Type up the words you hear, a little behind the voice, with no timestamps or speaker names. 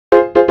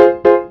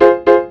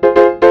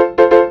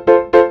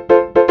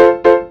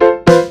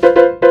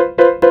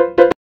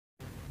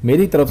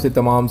मेरी तरफ से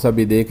तमाम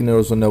सभी देखने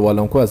और सुनने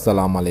वालों को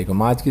अस्सलाम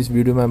वालेकुम। आज की इस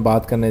वीडियो में हम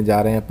बात करने जा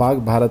रहे हैं पाक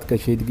भारत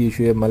कशीदगी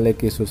शोएब मलिक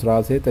के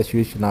ससुराल से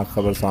तशवीशनाक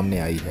खबर सामने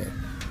आई है।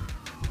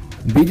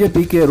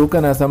 बीजेपी के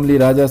रुकन असम्बली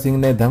राजा सिंह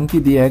ने धमकी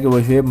दी है कि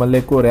वो शोएब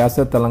मलिक को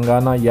रियासत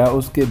तेलंगाना या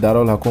उसके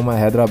दारुल हुकूमत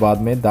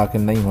हैदराबाद में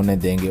दाखिल नहीं होने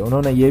देंगे।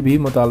 उन्होंने ये भी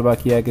मुतालबा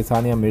किया है कि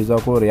सानिया मिर्जा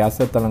को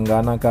रियासत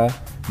तेलंगाना का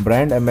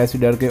ब्रांड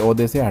एम्बेसडर के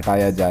ओहदे से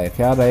हटाया जाए।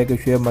 ख्याल रहे कि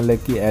शोएब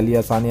मलिक की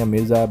एहलिया सानिया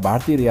मिर्जा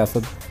भारतीय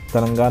रियासत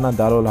तेलंगाना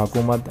दारुल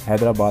हुकूमत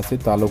हैदराबाद से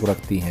ताल्लुक़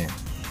रखती हैं।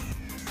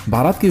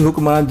 भारत की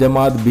हुक्मरान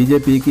जमात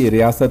बीजेपी की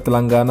रियासत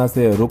तेलंगाना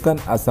से रुकन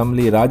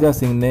असम्बली राजा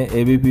सिंह ने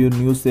एबीपी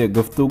न्यूज़ से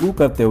गुफ्तगू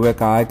करते हुए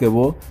कहा है कि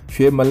वो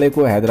शोएब मलिक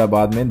को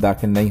हैदराबाद में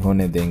दाखिल नहीं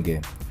होने देंगे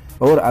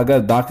और अगर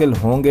दाखिल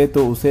होंगे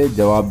तो उसे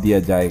जवाब दिया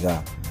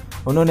जाएगा।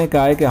 उन्होंने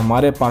कहा है कि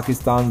हमारे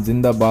पाकिस्तान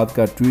जिंदाबाद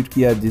का ट्वीट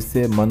किया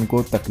जिससे मन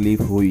को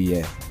तकलीफ हुई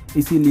है,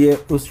 इसीलिए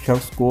उस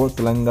शख्स को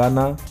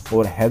तेलंगाना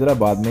और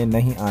हैदराबाद में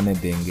नहीं आने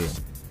देंगे।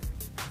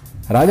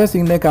 राजा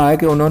सिंह ने कहा है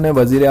कि उन्होंने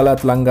वज़ीर आला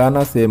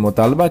तेलंगाना से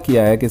मुतालबा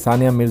किया है कि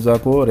सानिया मिर्ज़ा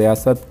को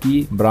रियासत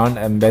की ब्रांड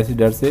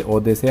एम्बेसडर से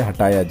ओहदे से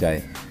हटाया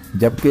जाए,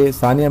 जबकि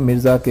सानिया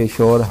मिर्ज़ा के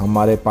शोहर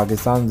हमारे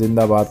पाकिस्तान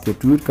जिंदाबाद के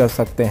ट्वीट कर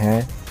सकते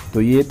हैं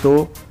तो ये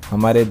तो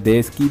हमारे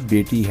देश की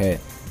बेटी है,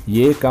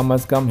 ये कम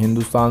अज़ कम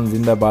हिंदुस्तान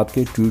जिंदाबाद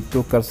के ट्वीट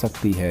तो कर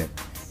सकती है।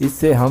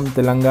 इससे हम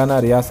तेलंगाना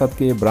रियासत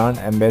के ब्रांड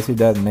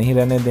एम्बेसडर नहीं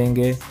रहने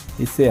देंगे,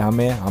 इससे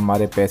हमें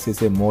हमारे पैसे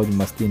से मौज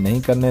मस्ती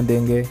नहीं करने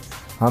देंगे।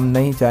 हम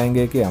नहीं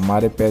चाहेंगे कि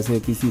हमारे पैसे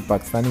किसी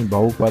पाकिस्तानी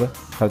बहू पर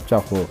खर्चा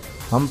हो।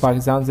 हम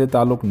पाकिस्तान से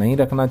ताल्लुक़ नहीं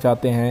रखना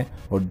चाहते हैं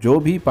और जो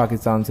भी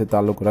पाकिस्तान से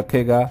ताल्लुक़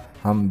रखेगा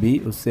हम भी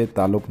उससे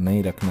ताल्लुक़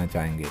नहीं रखना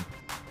चाहेंगे।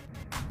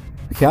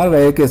 ख्याल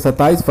रहे कि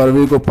 27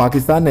 फरवरी को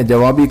पाकिस्तान ने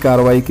जवाबी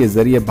कार्रवाई के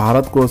ज़रिए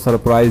भारत को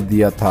सरप्राइज़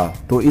दिया था,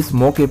 तो इस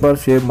मौके पर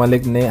शोएब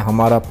मलिक ने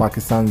हमारा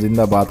पाकिस्तान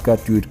जिंदाबाद का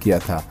ट्वीट किया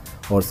था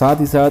और साथ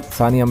ही साथ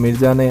सानिया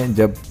मिर्ज़ा ने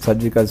जब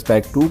सर्जिकल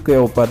स्ट्राइक 2 के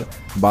ऊपर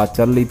बात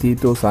चल रही थी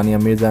तो सानिया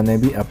मिर्ज़ा ने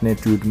भी अपने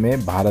ट्वीट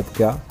में भारत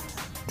का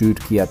ट्वीट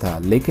किया था।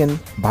 लेकिन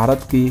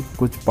भारत की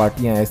कुछ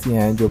पार्टियां ऐसी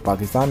हैं जो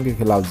पाकिस्तान के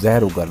खिलाफ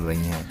जहर उगल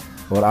रही हैं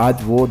और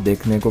आज वो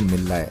देखने को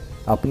मिल रहा है।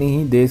 अपनी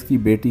ही देश की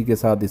बेटी के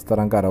साथ इस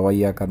तरह का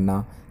रवैया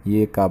करना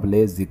ये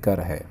काबिल ज़िक्र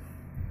है।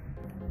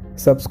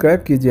 सब्सक्राइब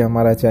कीजिए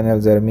हमारा चैनल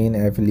ज़रमीन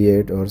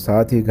एफिलिएट और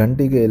साथ ही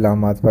घंटी के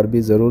इलामात पर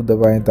भी ज़रूर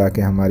दबाएं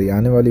ताकि हमारी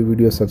आने वाली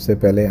वीडियो सबसे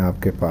पहले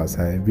आपके पास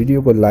आए।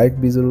 वीडियो को लाइक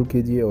भी ज़रूर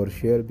कीजिए और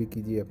शेयर भी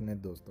कीजिए अपने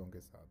दोस्तों के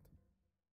साथ।